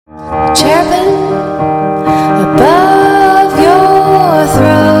cherubim above your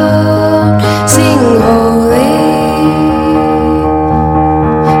throne, sing holy.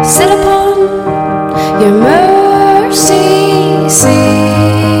 Sit upon your mercy seat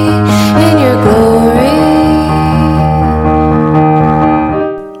in your glory.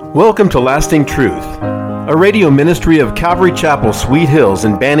 Welcome to Lasting Truth, a radio ministry of Calvary Chapel, Sweet Hills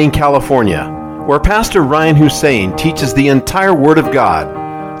in Banning, California, where Pastor Ryan Hussein teaches the entire Word of God,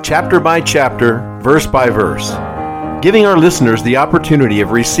 chapter by chapter, verse by verse, giving our listeners the opportunity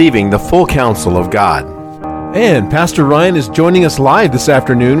of receiving the full counsel of God. And Pastor Ryan is joining us live this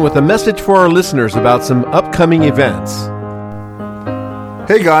afternoon with a message for our listeners about some upcoming events.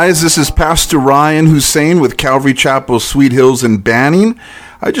 Hey guys, this is Pastor Ryan Hussein with Calvary Chapel, Sweet Hills in Banning.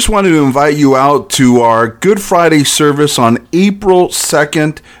 I just wanted to invite you out to our Good Friday service on April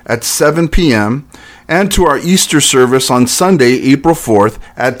 2nd at 7 p.m. and to our Easter service on Sunday, April 4th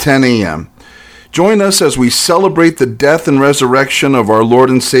at 10 a.m. Join us as we celebrate the death and resurrection of our Lord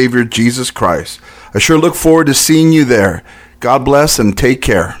and Savior Jesus Christ. I sure look forward to seeing you there. God bless and take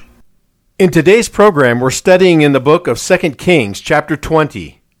care. In today's program, we're studying in the book of 2 Kings, chapter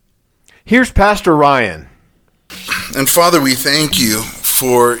 20. Here's Pastor Ryan. And Father, we thank you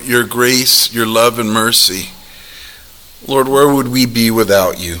for your grace, your love, and mercy. Lord, where would we be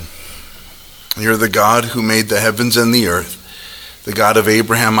without you? You're the God who made the heavens and the earth, the God of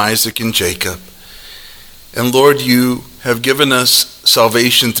Abraham, Isaac, and Jacob. And Lord, you have given us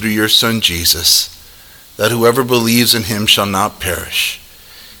salvation through your Son, Jesus, that whoever believes in him shall not perish.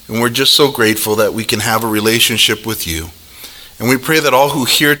 And we're just so grateful that we can have a relationship with you. And we pray that all who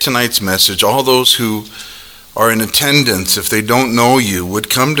hear tonight's message, all those who are in attendance, if they don't know you, would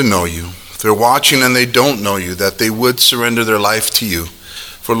come to know you. If they're watching and they don't know you, that they would surrender their life to you.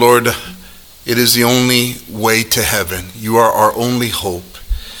 For Lord, it is the only way to heaven. You are our only hope.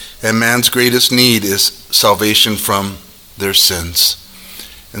 And man's greatest need is salvation from their sins.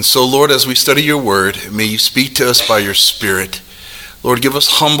 And so, Lord, as we study your word, may you speak to us by your Spirit. Lord, give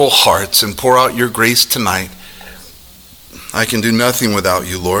us humble hearts and pour out your grace tonight. I can do nothing without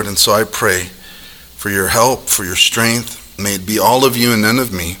you, Lord, and so I pray for your help, for your strength. May it be all of you and none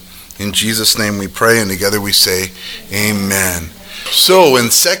of me. In Jesus' name we pray, and together we say, amen. So in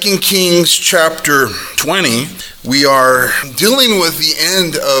 2 Kings chapter 20, we are dealing with the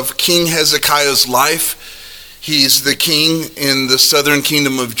end of King Hezekiah's life. He's the king in the southern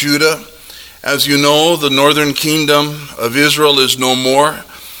kingdom of Judah. As you know, the northern kingdom of Israel is no more.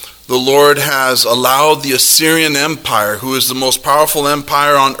 The Lord has allowed the Assyrian Empire, who is the most powerful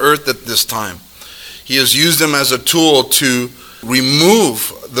empire on earth at this time, he has used them as a tool to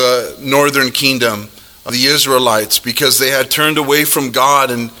remove the northern kingdom of the Israelites because they had turned away from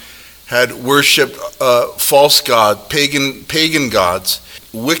God and had worshipped false god, pagan gods,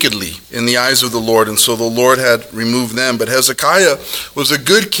 wickedly in the eyes of the Lord. And so the Lord had removed them. But Hezekiah was a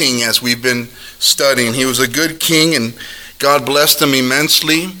good king, as we've been studying. He was a good king, and God blessed him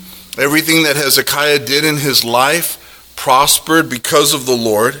immensely. Everything that Hezekiah did in his life prospered because of the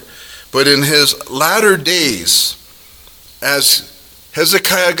Lord. But in his latter days, as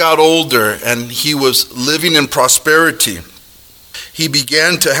Hezekiah got older and he was living in prosperity, he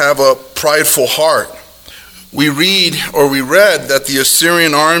began to have a prideful heart. We read that the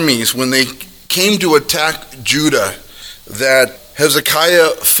Assyrian armies, when they came to attack Judah, that Hezekiah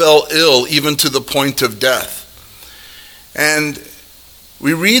fell ill even to the point of death. And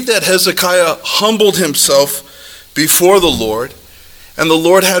we read that Hezekiah humbled himself before the Lord, and the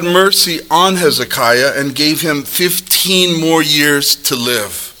Lord had mercy on Hezekiah and gave him 15 more years to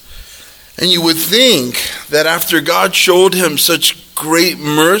live. And you would think that after God showed him such great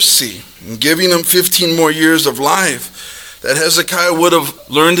mercy in giving him 15 more years of life, that Hezekiah would have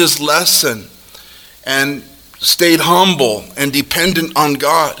learned his lesson and stayed humble and dependent on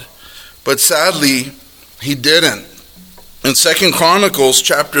God. But sadly, he didn't. In 2 Chronicles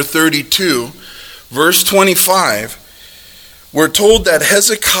chapter 32, verse 25, we're told that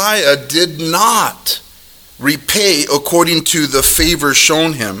Hezekiah did not repay according to the favor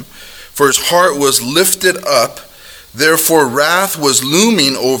shown him, for his heart was lifted up. Therefore wrath was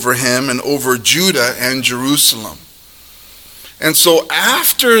looming over him and over Judah and Jerusalem. And so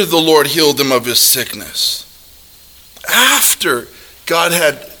after the Lord healed him of his sickness, after God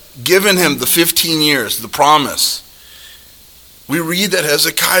had given him the 15 years, the promise, we read that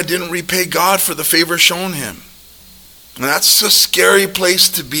Hezekiah didn't repay God for the favor shown him. And that's a scary place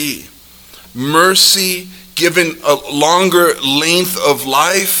to be. Mercy, given a longer length of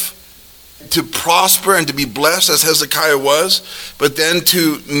life to prosper and to be blessed as Hezekiah was, but then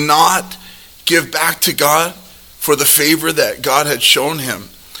to not give back to God for the favor that God had shown him.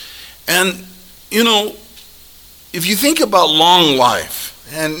 And, if you think about long life,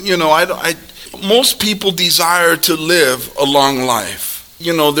 and, most people desire to live a long life.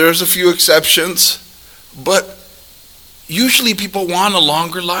 There's a few exceptions, but usually people want a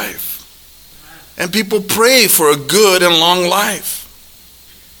longer life. And people pray for a good and long life.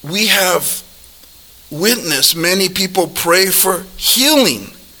 We have witnessed many people pray for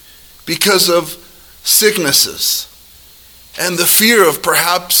healing because of sicknesses and the fear of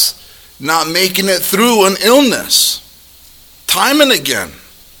perhaps not making it through an illness, time and again.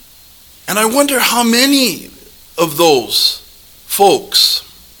 And I wonder how many of those folks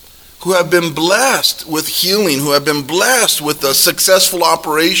who have been blessed with healing, who have been blessed with a successful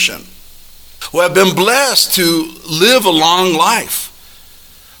operation, who have been blessed to live a long life,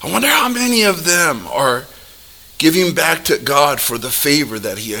 I wonder how many of them are giving back to God for the favor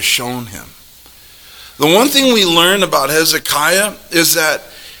that he has shown him. The one thing we learn about Hezekiah is that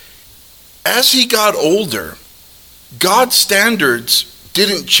as he got older, God's standards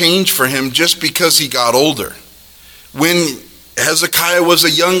didn't change for him just because he got older. When Hezekiah was a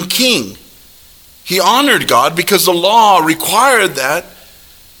young king, he honored God because the law required that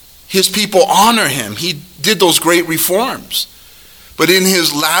his people honor him. He did those great reforms. But in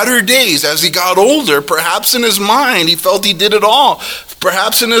his latter days, as he got older, perhaps in his mind, he felt he did it all.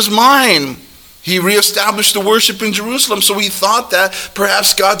 Perhaps in his mind, he reestablished the worship in Jerusalem. So he thought that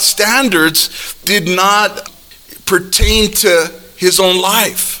perhaps God's standards did not pertain to his own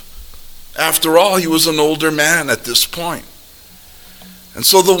life. After all, he was an older man at this point. And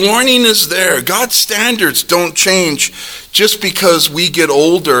so the warning is there. God's standards don't change just because we get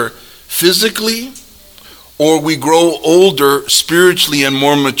older physically or we grow older spiritually and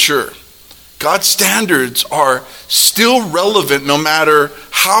more mature. God's standards are still relevant no matter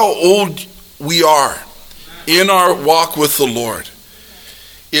how old we are in our walk with the Lord.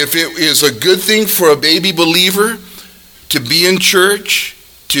 If it is a good thing for a baby believer to be in church,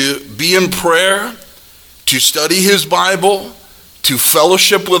 to be in prayer, to study his Bible, to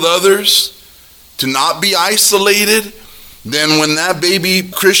fellowship with others, to not be isolated, then when that baby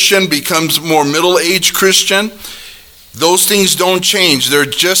Christian becomes more middle-aged Christian, those things don't change. They're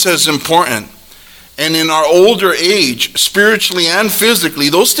just as important. And in our older age, spiritually and physically,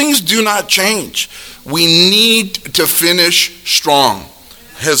 those things do not change. We need to finish strong.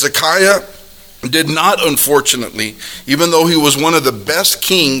 Hezekiah did not, unfortunately, even though he was one of the best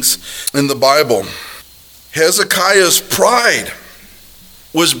kings in the Bible. Hezekiah's pride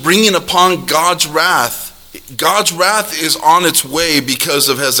was bringing upon God's wrath. God's wrath is on its way because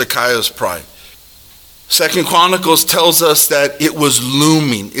of Hezekiah's pride. 2 Chronicles tells us that it was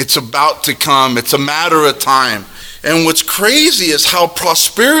looming. It's about to come. It's a matter of time. And what's crazy is how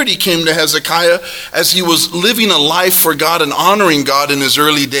prosperity came to Hezekiah as he was living a life for God and honoring God in his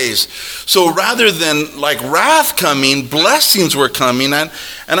early days. So rather than like wrath coming, blessings were coming. And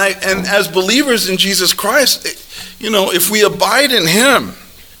as believers in Jesus Christ, if we abide in him,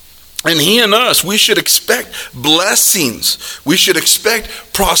 and he and us, we should expect blessings. We should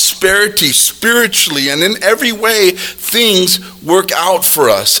expect prosperity spiritually, and in every way, things work out for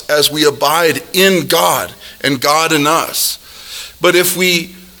us as we abide in God and God in us. But if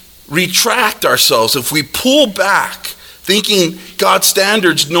we retract ourselves, if we pull back, thinking God's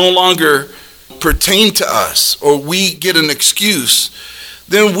standards no longer pertain to us, or we get an excuse,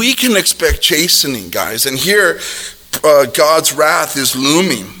 then we can expect chastening, guys. And here, God's wrath is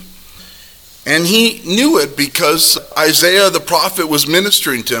looming. And he knew it because Isaiah the prophet was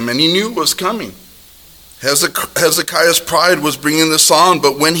ministering to him, and he knew it was coming. Hezekiah's pride was bringing this on,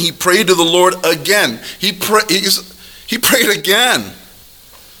 but when he prayed to the Lord again, he prayed again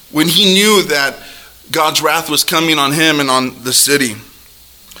when he knew that God's wrath was coming on him and on the city.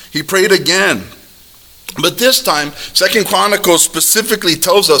 He prayed again. But this time, 2 Chronicles specifically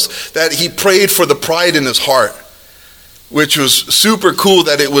tells us that he prayed for the pride in his heart, which was super cool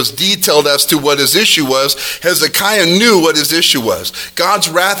that it was detailed as to what his issue was. Hezekiah knew what his issue was. God's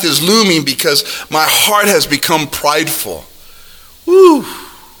wrath is looming because my heart has become prideful. Woo!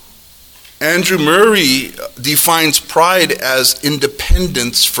 Andrew Murray defines pride as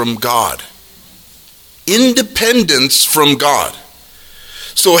independence from God. Independence from God.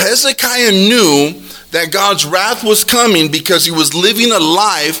 So Hezekiah knew that God's wrath was coming because he was living a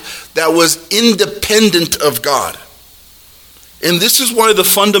life that was independent of God. And this is why the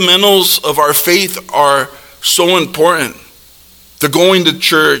fundamentals of our faith are so important. The going to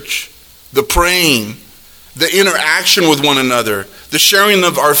church, the praying, the interaction with one another, the sharing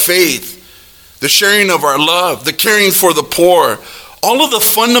of our faith, the sharing of our love, the caring for the poor. All of the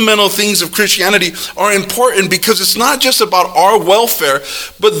fundamental things of Christianity are important because it's not just about our welfare,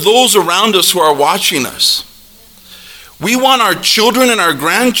 but those around us who are watching us. We want our children and our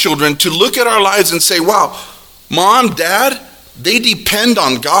grandchildren to look at our lives and say, wow, Mom, Dad, they depend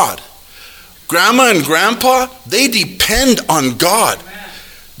on God. Grandma and Grandpa, they depend on God.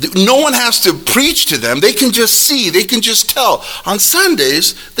 No one has to preach to them. They can just see, they can just tell. On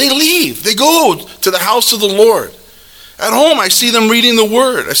Sundays, they leave. They go to the house of the Lord. At home, I see them reading the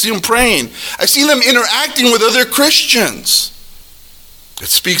Word. I see them praying. I see them interacting with other Christians. It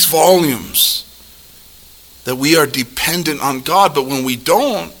speaks volumes that we are dependent on God, but when we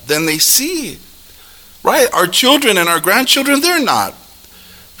don't, then they see. Right? Our children and our grandchildren, they're not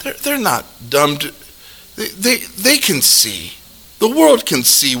dumb. They can see. The world can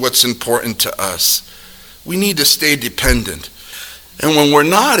see what's important to us. We need to stay dependent. And when we're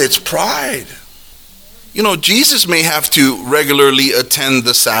not, it's pride. You know, Jesus may have to regularly attend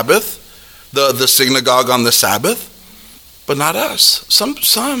the Sabbath, the synagogue on the Sabbath, but not us. Some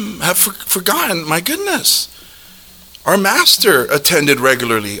have forgotten, my goodness. Our Master attended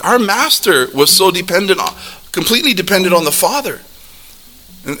regularly. Our Master was so completely dependent on the Father.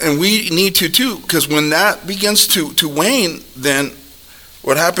 And we need to too, because when that begins to wane, then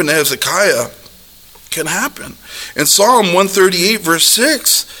what happened to Hezekiah can happen. In Psalm 138, verse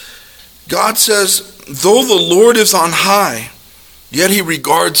 6, God says, though the Lord is on high, yet he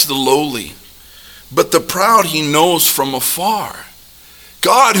regards the lowly, but the proud he knows from afar.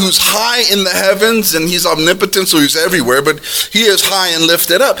 God, who's high in the heavens, and he's omnipotent, so he's everywhere, but he is high and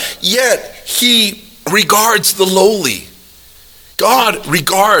lifted up, yet he regards the lowly. God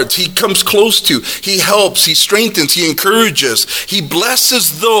regards, he comes close to, he helps, he strengthens, he encourages, he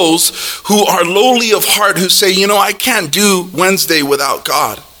blesses those who are lowly of heart, who say, you know, I can't do Wednesday without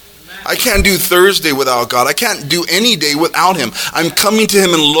God. I can't do Thursday without God. I can't do any day without him. I'm coming to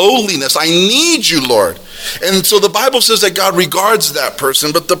him in lowliness. I need you, Lord. And so the Bible says that God regards that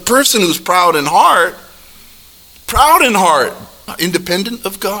person, but the person who's proud in heart, independent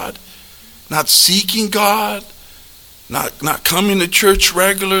of God, not seeking God, not coming to church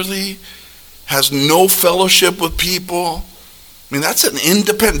regularly, has no fellowship with people. I mean, that's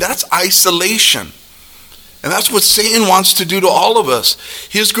that's isolation. And that's what Satan wants to do to all of us.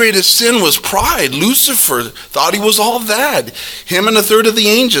 His greatest sin was pride. Lucifer thought he was all that. Him and a third of the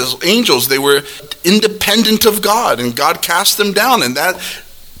angels, they were independent of God, and God cast them down. And that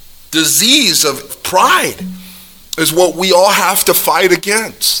disease of pride is what we all have to fight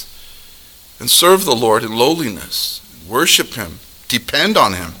against and serve the Lord in lowliness, worship him, depend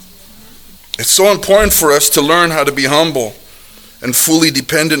on him. It's so important for us to learn how to be humble and fully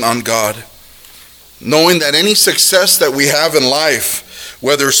dependent on God. Knowing that any success that we have in life,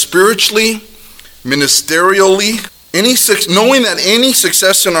 whether spiritually, ministerially, knowing that any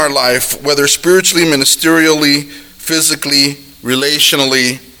success in our life, whether spiritually, ministerially, physically,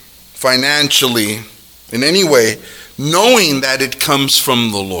 relationally, financially, in any way, knowing that it comes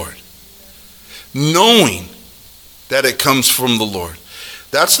from the Lord. Knowing that it comes from the Lord.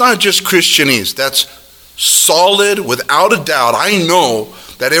 That's not just Christianese. That's solid, without a doubt. I know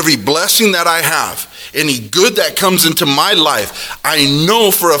that every blessing that I have, any good that comes into my life, I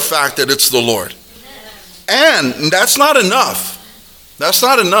know for a fact that it's the Lord. And that's not enough. That's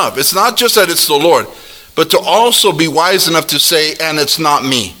not enough. It's not just that it's the Lord, but to also be wise enough to say, and it's not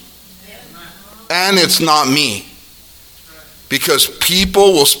me. And it's not me. Because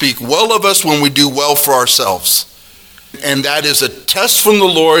people will speak well of us when we do well for ourselves. And that is a test from the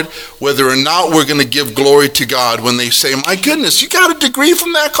Lord whether or not we're going to give glory to God when they say, my goodness, you got a degree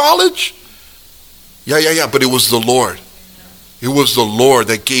from that college? Yeah, but it was the Lord. It was the Lord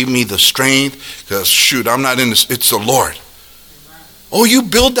that gave me the strength, because shoot, I'm not in this, it's the Lord. Oh, you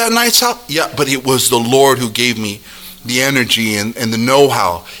built that nice house? Yeah, but it was the Lord who gave me the energy and the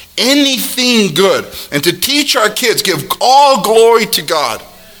know-how. Anything good. And to teach our kids, give all glory to God.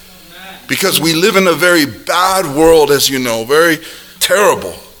 Because we live in a very bad world, as you know, very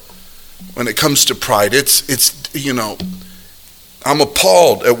terrible when it comes to pride. It's you know, I'm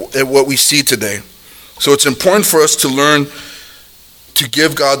appalled at what we see today. So it's important for us to learn to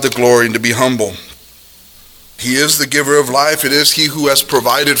give God the glory and to be humble. He is the giver of life. It is he who has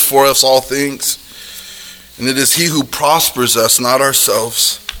provided for us all things. And it is he who prospers us, not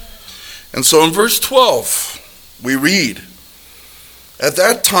ourselves. And so in verse 12, we read, at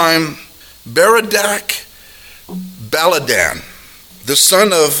that time, Baladan, the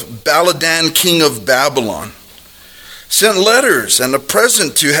son of Baladan, king of Babylon, sent letters and a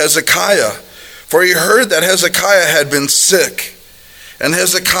present to Hezekiah, for he heard that Hezekiah had been sick. And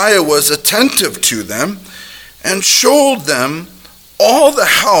Hezekiah was attentive to them and showed them all the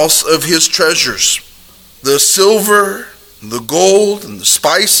house of his treasures, the silver, the gold, and the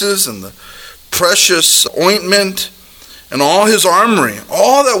spices, and the precious ointment, and all his armory,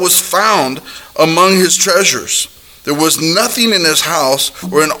 all that was found among his treasures. There was nothing in his house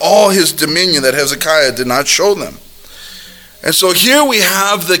or in all his dominion that Hezekiah did not show them. And so here we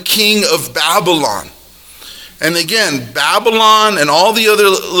have the king of Babylon. And again, Babylon and all the other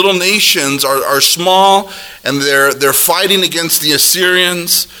little nations are small, and they're fighting against the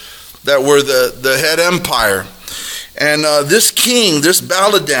Assyrians that were the head empire. And this king, this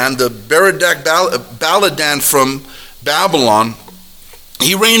Baladan, the Berodach Baladan from Babylon,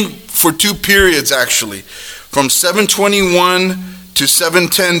 he reigned for two periods actually, from 721 to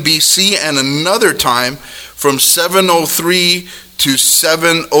 710 BC, and another time from 703 to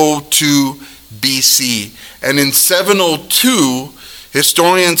 702 BC. And in 702,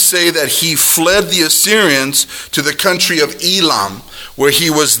 historians say that he fled the Assyrians to the country of Elam, where he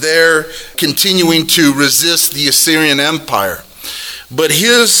was there continuing to resist the Assyrian Empire. But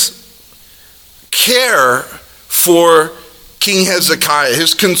his care for King Hezekiah,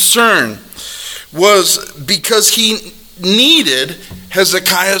 his concern, was because he needed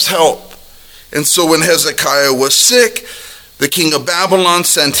Hezekiah's help. And so when Hezekiah was sick, the king of Babylon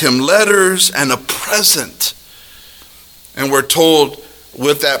sent him letters and a present. And we're told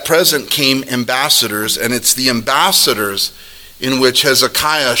with that present came ambassadors, and it's the ambassadors in which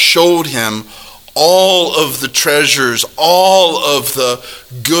Hezekiah showed him all of the treasures, all of the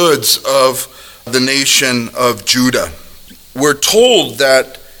goods of the nation of Judah. We're told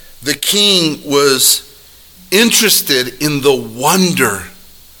that the king was interested in the wonder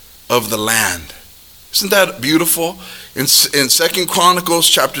of the land. Isn't that beautiful? In 2 Chronicles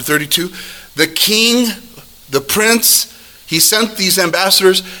chapter 32, the king, the prince, he sent these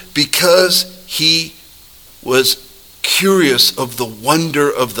ambassadors because he was curious of the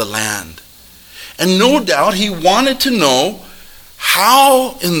wonder of the land. And no doubt he wanted to know,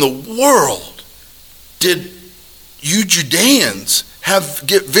 how in the world did you Judeans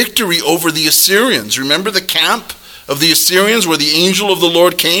get victory over the Assyrians? Remember the camp of the Assyrians where the angel of the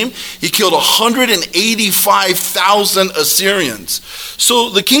Lord came? He killed 185,000 Assyrians. So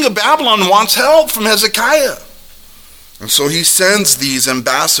the king of Babylon wants help from Hezekiah. And so he sends these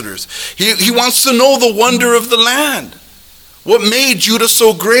ambassadors. He wants to know the wonder of the land. What made Judah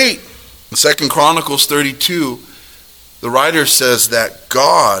so great? In 2 Chronicles 32, the writer says that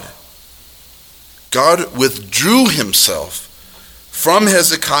God withdrew himself from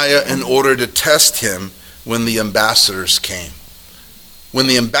Hezekiah in order to test him when the ambassadors came. When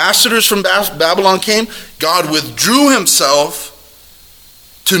the ambassadors from Babylon came, God withdrew himself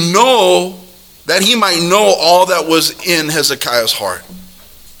to know that he might know all that was in Hezekiah's heart.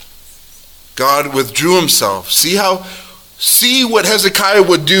 God withdrew himself. See what Hezekiah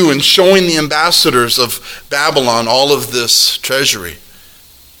would do in showing the ambassadors of Babylon all of this treasury.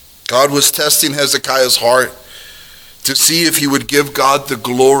 God was testing Hezekiah's heart to see if he would give God the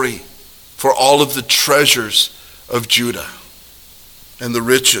glory for all of the treasures of Judah and the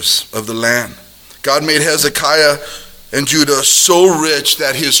riches of the land. God made Hezekiah and Judah so rich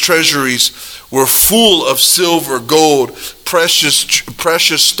that his treasuries were full of silver, gold,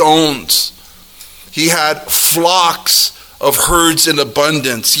 precious stones. He had flocks of herds in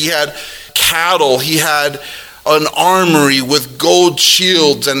abundance. He had cattle. He had an armory with gold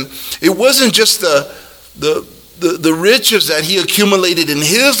shields. And it wasn't just the riches that he accumulated in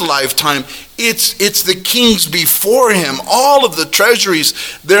his lifetime. It's the kings before him. All of the treasuries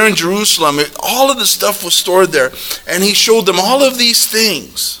there in Jerusalem, all of the stuff was stored there. And he showed them all of these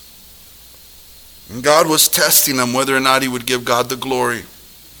things. And God was testing them whether or not he would give God the glory.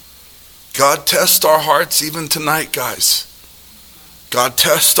 God tests our hearts even tonight, guys. God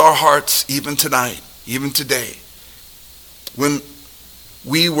tests our hearts even tonight, even today. When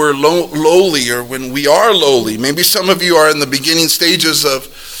we were lowly, or when we are lowly, maybe some of you are in the beginning stages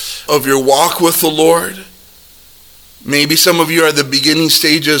of your walk with the Lord. Maybe some of you are at the beginning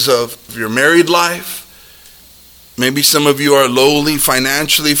stages of your married life. Maybe some of you are lowly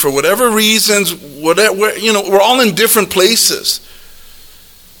financially for whatever reasons. We're all in different places.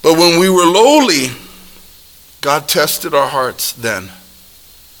 But when we were lowly, God tested our hearts then.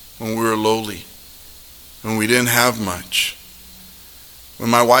 When we were lowly, when we didn't have much. When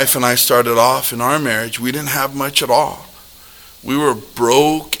my wife and I started off in our marriage, we didn't have much at all. We were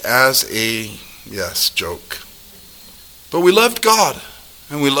broke as a, joke. But we loved God,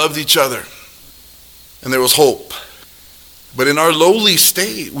 and we loved each other, and there was hope. But in our lowly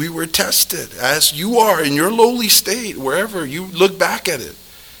state, we were tested, as you are in your lowly state, wherever you look back at it.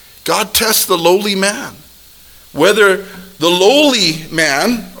 God tests the lowly man. whether the lowly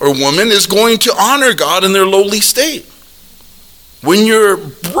man or woman is going to honor God in their lowly state. When you're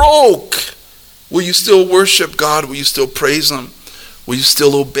broke, will you still worship God? Will you still praise Him? Will you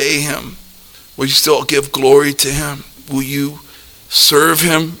still obey Him? Will you still give glory to Him? Will you serve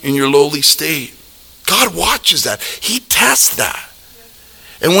Him in your lowly state? God watches that. He tests that.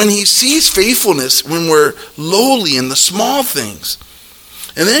 And when He sees faithfulness, when we're lowly in the small things,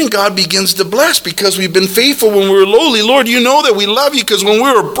 and then God begins to bless because we've been faithful when we were lowly. Lord, you know that we love you because when we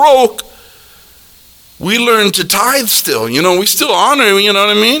were broke, we learned to tithe still. We still honor Him, you know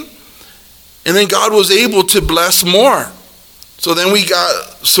what I mean? And then God was able to bless more. So then we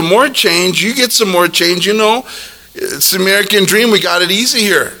got some more change. You get some more change, It's the American dream. We got it easy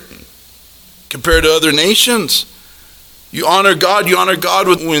here compared to other nations. You honor God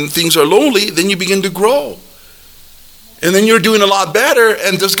when things are lowly, then you begin to grow. And then you're doing a lot better.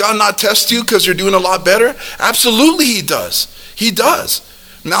 And does God not test you because you're doing a lot better? Absolutely He does. He does.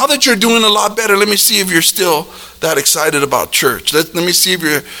 Now that you're doing a lot better, let me see if you're still that excited about church. Let me see if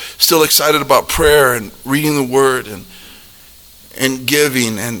you're still excited about prayer and reading the Word and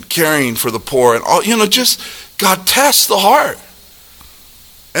giving and caring for the poor. And all, just God tests the heart.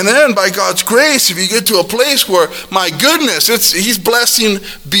 And then by God's grace, if you get to a place where, my goodness, He's blessing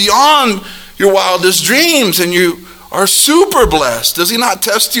beyond your wildest dreams and you are super blessed. Does He not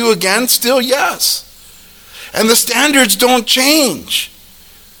test you again still? Yes. And the standards don't change.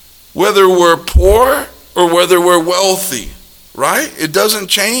 Whether we're poor or whether we're wealthy, right? It doesn't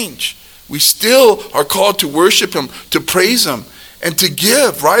change. We still are called to worship Him, to praise Him, and to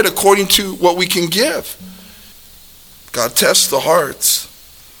give, right, according to what we can give. God tests the hearts.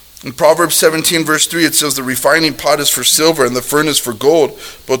 In Proverbs 17, verse 3, it says, the refining pot is for silver and the furnace for gold,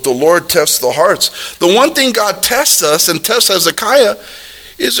 but the Lord tests the hearts. The one thing God tests us and tests Hezekiah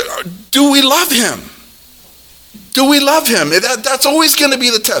is, do we love Him? Do we love Him? That's always going to be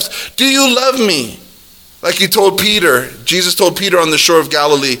the test. Do you love me? Like He told Peter, Jesus told Peter on the shore of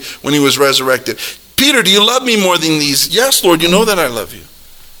Galilee when He was resurrected. Peter, do you love me more than these? Yes, Lord, you know that I love you.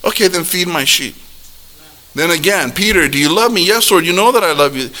 Okay, then feed my sheep. Then again, Peter, do you love me? Yes, Lord, you know that I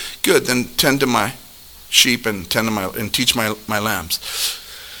love you. Good, then tend to my sheep and teach my lambs.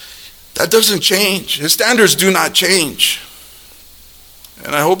 That doesn't change. His standards do not change.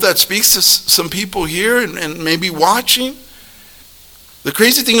 And I hope that speaks to some people here and maybe watching. The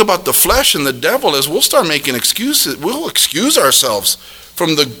crazy thing about the flesh and the devil is we'll start making excuses. We'll excuse ourselves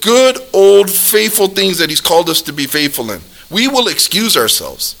from the good, old, faithful things that He's called us to be faithful in. We will excuse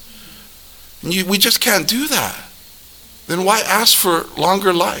ourselves. We just can't do that. Then why ask for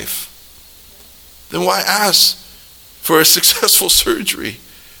longer life? Then why ask for a successful surgery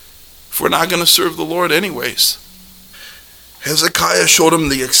if we're not going to serve the Lord anyways? Hezekiah showed him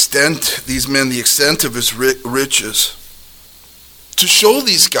these men, the extent of his riches. To show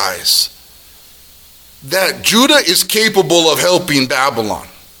these guys that Judah is capable of helping Babylon.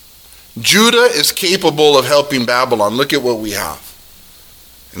 Judah is capable of helping Babylon. Look at what we have.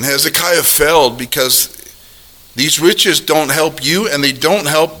 And Hezekiah failed because these riches don't help you and they don't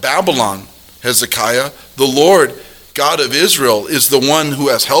help Babylon, Hezekiah. The Lord God of Israel is the one who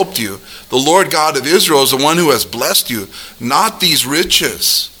has helped you. The Lord God of Israel is the one who has blessed you, not these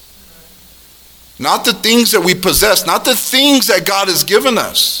riches. Not the things that we possess, not the things that God has given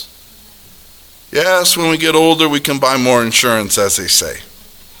us. Yes, when we get older, we can buy more insurance, as they say.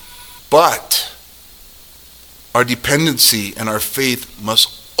 But our dependency and our faith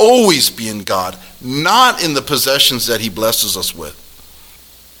must always be in God, not in the possessions that He blesses us with.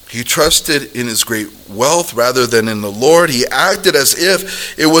 He trusted in His great wealth rather than in the Lord. He acted as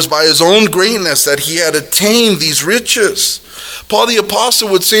if it was by his own greatness that he had attained these riches. Paul the Apostle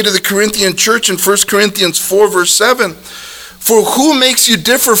would say to the Corinthian church in 1 Corinthians 4 verse 7, "For who makes you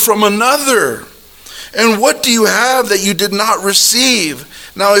differ from another? And what do you have that you did not receive?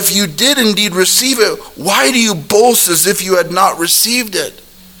 Now if you did indeed receive it, why do you boast as if you had not received it?"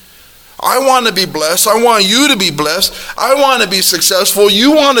 I want to be blessed. I want you to be blessed. I want to be successful.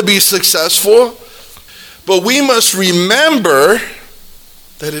 You want to be successful. But we must remember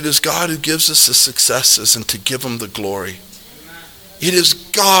that it is God who gives us the successes and to give Him the glory. It is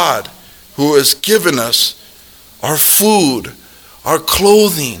God who has given us our food, our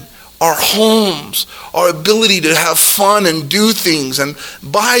clothing, our homes, our ability to have fun and do things and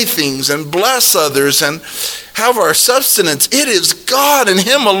buy things and bless others and have our substance. It is God and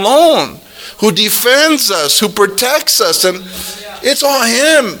Him alone who defends us, who protects us, and it's all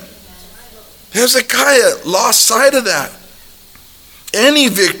Him. Hezekiah lost sight of that. Any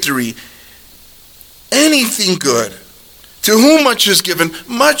victory, anything good, to whom much is given,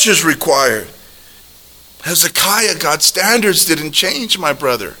 much is required. Hezekiah, God's standards didn't change, my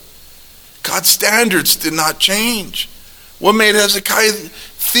brother. God's standards did not change. What made Hezekiah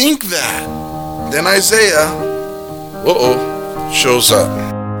think that? Then Isaiah, shows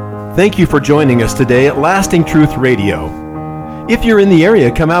up. Thank you for joining us today at Lasting Truth Radio. If you're in the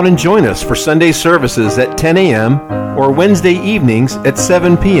area, come out and join us for Sunday services at 10 a.m. or Wednesday evenings at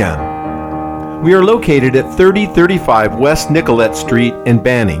 7 p.m. We are located at 3035 West Nicollet Street in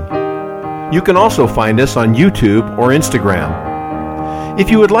Banning. You can also find us on YouTube or Instagram. If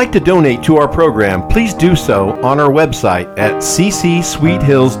you would like to donate to our program, please do so on our website at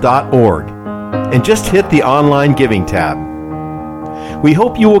ccsweethills.org and just hit the online giving tab. We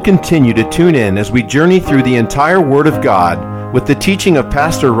hope you will continue to tune in as we journey through the entire Word of God with the teaching of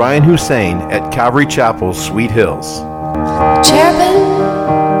Pastor Ryan Hussein at Calvary Chapel, Sweet Hills. Chair